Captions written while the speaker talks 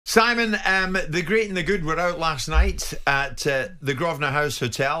Simon, the great and the good were out last night at the Grosvenor House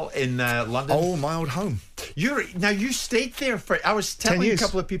Hotel in London. Oh, my old home. Now you stayed there for, I was telling a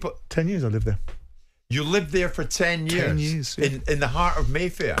couple of people. 10 years I lived there. You lived there for 10 years? 10 years, yeah. In the heart of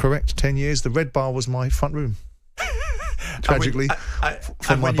Mayfair? Correct, 10 years. The Red Bar was my front room. Tragically,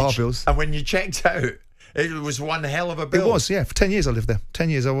 from my bar bills. And when you checked out, it was one hell of a bill. It was, yeah. For 10 years I lived there. 10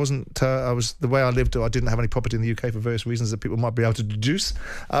 years. I wasn't, the way I lived, I didn't have any property in the UK for various reasons that people might be able to deduce.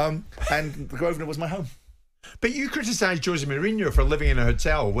 And Grosvenor was my home. But you criticised Jose Mourinho for living in a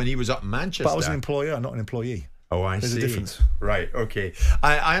hotel when he was up in Manchester. But I was an employer, not an employee. Oh, I see. There's a difference. Right, okay.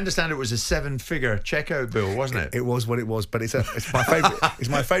 I understand it was a 7-figure checkout bill, wasn't it? It was what it was, but it's my favourite. It's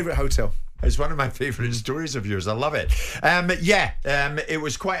my favourite hotel. It's one of my favourite stories of yours. I love it. It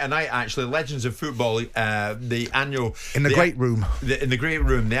was quite a night, actually. Legends of Football, the annual... In the Great Room. In the Great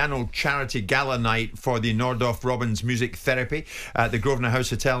Room, the annual charity gala night for the Nordhoff Robbins Music Therapy at the Grosvenor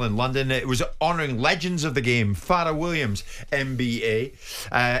House Hotel in London. It was honouring legends of the game. Farrah Williams, MBE.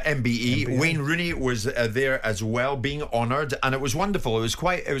 Wayne Rooney was there as well, being honoured, and it was wonderful. It was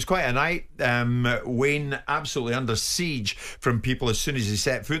quite a night. Wayne absolutely under siege from people as soon as he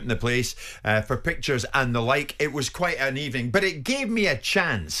set foot in the place. For pictures and the like. It was quite an evening, but it gave me a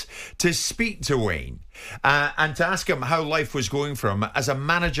chance to speak to Wayne and to ask him how life was going for him as a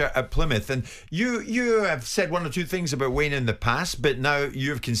manager at Plymouth. And you have said one or two things about Wayne in the past, but now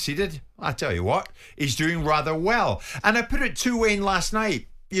you've conceded. I tell you what, he's doing rather well. And I put it to Wayne last night.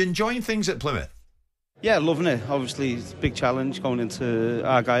 You enjoying things at Plymouth? Yeah, loving it. Obviously, it's a big challenge going into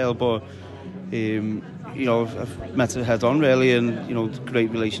Argyle, but I've met it head on really, and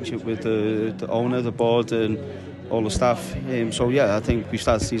great relationship with the owner, the board, and all the staff. I think we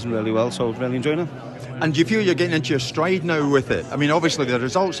started the season really well, so really enjoying it. And do you feel you're getting into your stride now with it? I mean, obviously the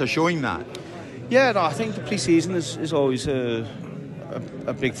results are showing that. Yeah, no, I think the pre-season is always a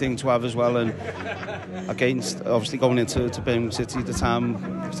big thing to have as well, and against obviously going into Birmingham City at the time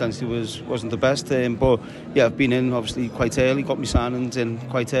potentially wasn't the best, but yeah, I've been in obviously quite early, got my signings in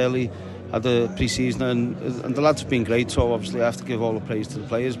quite early at the pre-season, and the lads have been great, so obviously I have to give all the praise to the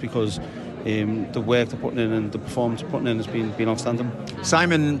players because the work they're putting in and the performance they're putting in has been outstanding.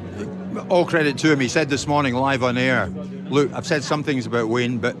 Simon, all credit to him, he said this morning live on air, look, I've said some things about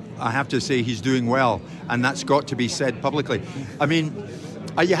Wayne, but I have to say he's doing well, and that's got to be said publicly. I mean,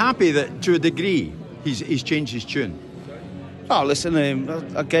 are you happy that to a degree he's changed his tune? Oh, listen,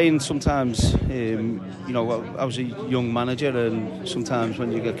 again, sometimes, I was a young manager, and sometimes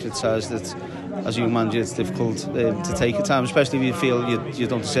when you get criticised as a young manager, it's difficult to take at times, especially if you feel you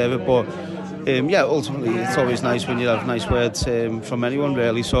don't deserve it. But, ultimately, it's always nice when you have nice words from anyone,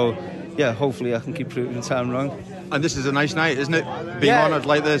 really. So, yeah, hopefully I can keep proving time wrong. And this is a nice night, isn't it? Being honoured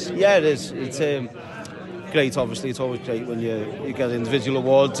like this? Yeah, it is. It's great, obviously. It's always great when you get individual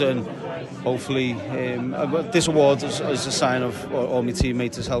awards, and hopefully this award is a sign of what all my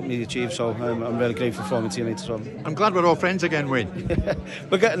teammates has helped me achieve, so I'm really grateful for all my teammates as well. I'm glad we're all friends again, Wayne.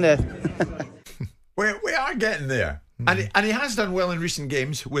 We're getting there. we are getting there. And he has done well in recent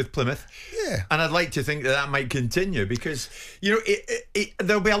games with Plymouth. Yeah. And I'd like to think that might continue because,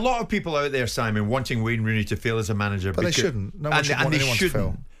 there'll be a lot of people out there, Simon, wanting Wayne Rooney to fail as a manager. But they shouldn't. No one should want anyone to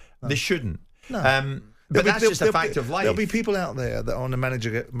fail. No. They shouldn't. No. But that's just a fact of life. There'll be people out there that are on a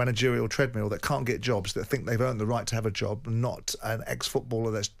managerial treadmill that can't get jobs, that think they've earned the right to have a job, not an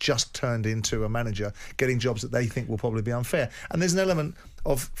ex-footballer that's just turned into a manager, getting jobs that they think will probably be unfair. And there's an element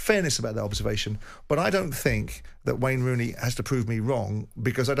of fairness about that observation. But I don't think that Wayne Rooney has to prove me wrong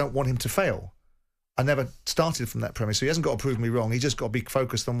because I don't want him to fail. I never started from that premise, so he hasn't got to prove me wrong. He's just got to be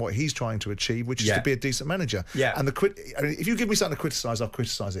focused on what he's trying to achieve, which is to be a decent manager. Yeah. And if you give me something to criticise, I'll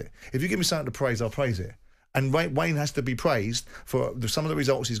criticise it. If you give me something to praise, I'll praise it. And Wayne has to be praised for some of the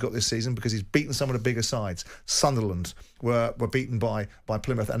results he's got this season because he's beaten some of the bigger sides. Sunderland were beaten by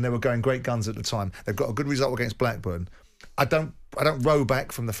Plymouth, and they were going great guns at the time. They've got a good result against Blackburn. I don't row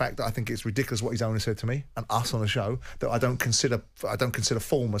back from the fact that I think it's ridiculous what his owner said to me and us on the show, that I don't consider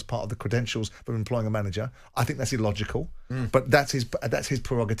form as part of the credentials for employing a manager. I think that's illogical, but that's his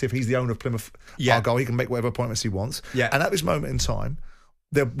prerogative. He's the owner of Plymouth Argyle. He can make whatever appointments he wants. Yeah. And at this moment in time,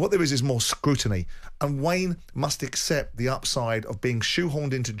 what there is more scrutiny, and Wayne must accept the upside of being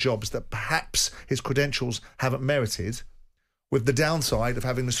shoehorned into jobs that perhaps his credentials haven't merited, with the downside of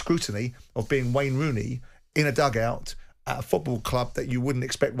having the scrutiny of being Wayne Rooney in a dugout at a football club that you wouldn't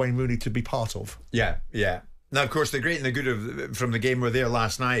expect Wayne Rooney to be part of. Yeah. Now, of course, the great and the good from the game were there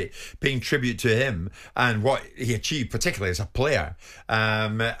last night, paying tribute to him and what he achieved, particularly as a player.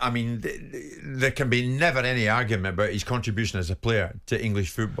 I mean, there can be never any argument about his contribution as a player to English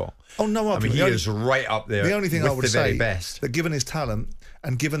football. Oh, no argument. I mean, he is right up there. The only thing I would say best. that given his talent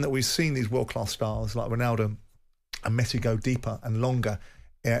And given that we've seen these world-class stars like Ronaldo and Messi go deeper and longer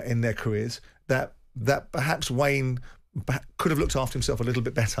in their careers, that perhaps Wayne could have looked after himself a little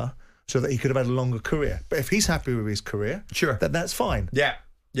bit better so that he could have had a longer career. But if he's happy with his career, sure, that's fine. Yeah.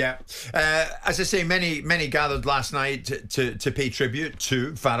 Yeah. As I say, many gathered last night to pay tribute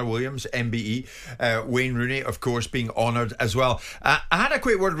to Farrell Williams, MBE. Wayne Rooney, of course, being honoured as well. I had a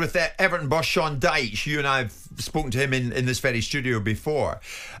quick word with Everton boss Sean Dyche. You and I have spoken to him in this very studio before.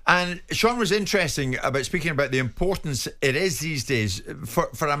 And Sean was interesting about speaking about the importance it is these days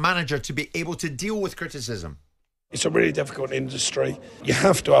for a manager to be able to deal with criticism. It's a really difficult industry. You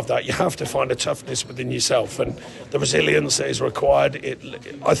have to have that. You have to find a toughness within yourself and the resilience that is required.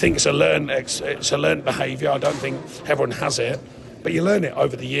 I think it's a learned behaviour. I don't think everyone has it, but you learn it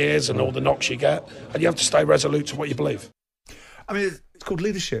over the years and all the knocks you get, and you have to stay resolute to what you believe. I mean, it's called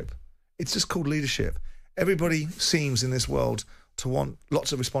leadership. It's just called leadership. Everybody seems in this world to want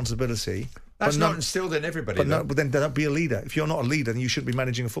lots of responsibility. That's not instilled in everybody. But then don't be a leader. If you're not a leader, then you shouldn't be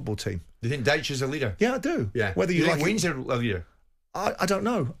managing a football team. Do you think Dyche is a leader? Yeah, I do. Yeah. Whether you like think Wayne's a leader? I don't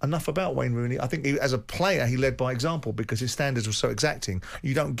know enough about Wayne Rooney. I think as a player, he led by example because his standards were so exacting.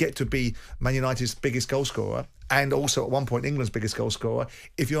 You don't get to be Man United's biggest goal scorer and also at one point England's biggest goal scorer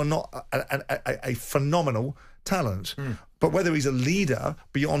if you're not a phenomenal talent. But whether he's a leader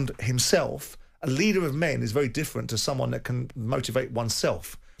beyond himself, a leader of men is very different to someone that can motivate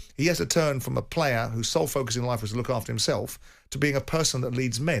oneself. He has to turn from a player whose sole focus in life was to look after himself to being a person that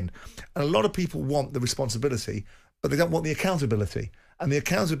leads men. And a lot of people want the responsibility, but they don't want the accountability. And the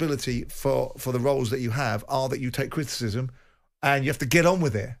accountability for the roles that you have are that you take criticism and you have to get on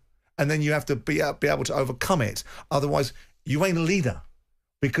with it. And then you have to be able to overcome it. Otherwise, you ain't a leader.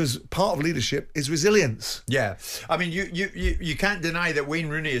 Because part of leadership is resilience. Yeah. I mean, you can't deny that Wayne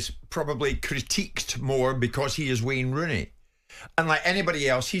Rooney is probably critiqued more because he is Wayne Rooney. And like anybody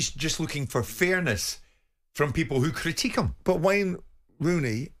else, he's just looking for fairness from people who critique him. But Wayne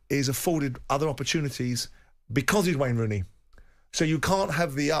Rooney is afforded other opportunities because he's Wayne Rooney. So you can't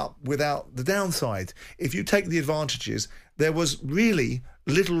have the up without the downside. If you take the advantages, there was really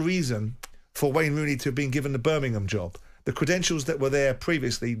little reason for Wayne Rooney to have been given the Birmingham job. The credentials that were there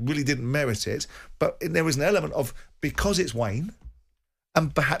previously really didn't merit it. But there was an element of, because it's Wayne,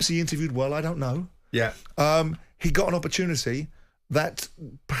 and perhaps he interviewed well, I don't know. Yeah. He got an opportunity that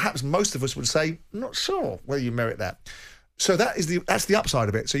perhaps most of us would say, not sure whether you merit that. So that's the upside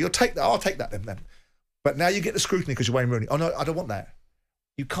of it. So you'll take that. I'll take that then. But now you get the scrutiny because you're Wayne Rooney. Oh no, I don't want that.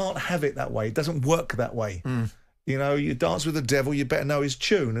 You can't have it that way. It doesn't work that way. You know, you dance with the devil, you better know his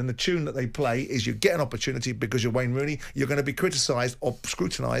tune. And the tune that they play is you get an opportunity because you're Wayne Rooney. You're going to be criticised or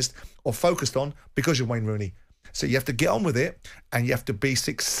scrutinised or focused on because you're Wayne Rooney. So you have to get on with it and you have to be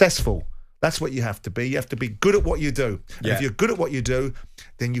successful. That's what you have to be. You have to be good at what you do. And if you're good at what you do,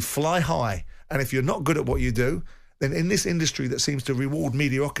 then you fly high. And if you're not good at what you do, then in this industry that seems to reward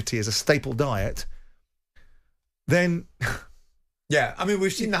mediocrity as a staple diet, then... Yeah, I mean,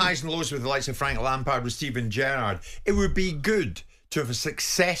 we've seen the highs and lows with the likes of Frank Lampard, with Steven Gerrard. It would be good to have a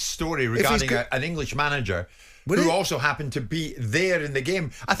success story regarding an English manager who also happened to be there in the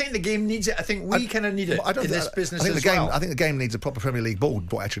game. I think the game needs it. I think we kind of need it in this business as well. I think the game needs a proper Premier League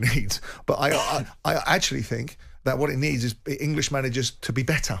board, what it actually needs. But I actually think that what it needs is English managers to be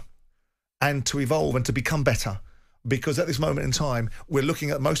better and to evolve and to become better. Because at this moment in time, we're looking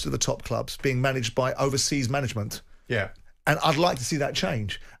at most of the top clubs being managed by overseas management. Yeah. And I'd like to see that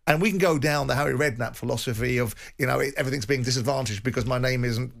change. And we can go down the Harry Redknapp philosophy of, you know, everything's being disadvantaged because my name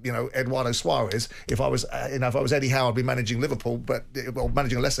isn't, you know, Eduardo Suarez. If I was, if I was Eddie Howe, I'd be managing Liverpool, or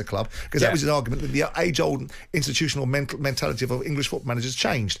managing a lesser club, because that was his argument that the age-old institutional mentality of English football managers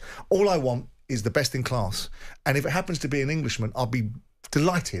changed. All I want is the best in class. And if it happens to be an Englishman, I'll be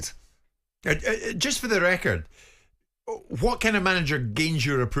delighted. Just for the record, what kind of manager gains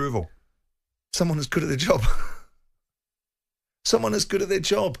your approval? Someone who's good at their job. Someone that's good at their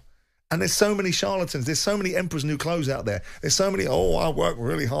job. And there's so many charlatans. There's so many Emperor's New Clothes out there. There's so many, I work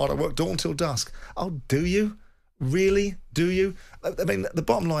really hard. I work dawn till dusk. Oh, do you? Really? Do you? I mean, the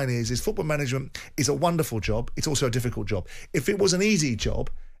bottom line is football management is a wonderful job. It's also a difficult job. If it was an easy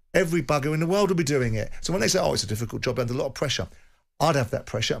job, every bugger in the world would be doing it. So when they say, oh, it's a difficult job, under a lot of pressure, I'd have that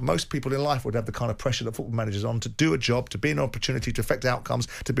pressure. Most people in life would have the kind of pressure that football managers on to do a job, to be an opportunity to affect outcomes,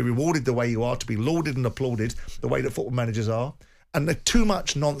 to be rewarded the way you are, to be lauded and applauded the way that football managers are. And there's too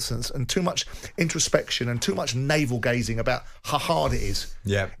much nonsense and too much introspection and too much navel-gazing about how hard it is.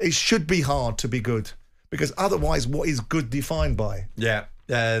 Yeah. It should be hard to be good, because otherwise what is good defined by? Yeah.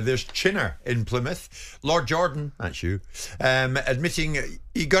 There's Chinner in Plymouth. Lord Jordan, that's you, admitting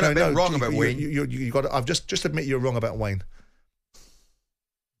you got a bit wrong about Wayne. You got. I've just admit you're wrong about Wayne.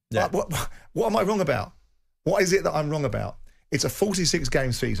 Yeah. What am I wrong about? What is it that I'm wrong about? It's a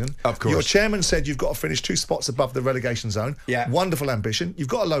 46-game season. Of course. Your chairman said you've got to finish 2 spots above the relegation zone. Yeah. Wonderful ambition. You've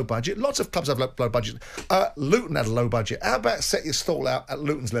got a low budget. Lots of clubs have low budget. Luton had a low budget. How about set your stall out at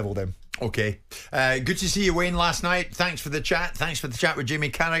Luton's level then? Okay. Good to see you, Wayne, last night. Thanks for the chat. Thanks for the chat with Jamie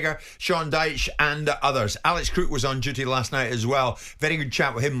Carragher, Sean Dyche and others. Alex Crook was on duty last night as well. Very good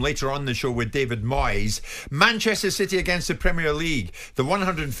chat with him later on the show with David Moyes. Manchester City against the Premier League. The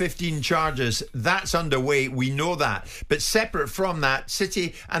 115 charges, that's underway. We know that. But separate from that,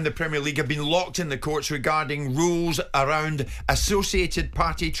 City and the Premier League have been locked in the courts regarding rules around associated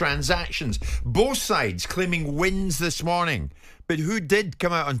party transactions. Both sides claiming wins this morning. But who did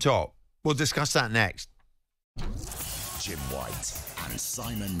come out on top? We'll discuss that next. Jim White and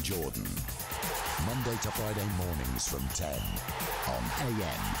Simon Jordan. Monday to Friday mornings from 10 on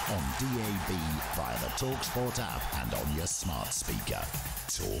AM, on DAB, via the talkSPORT app and on your smart speaker.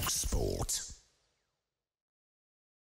 talkSPORT.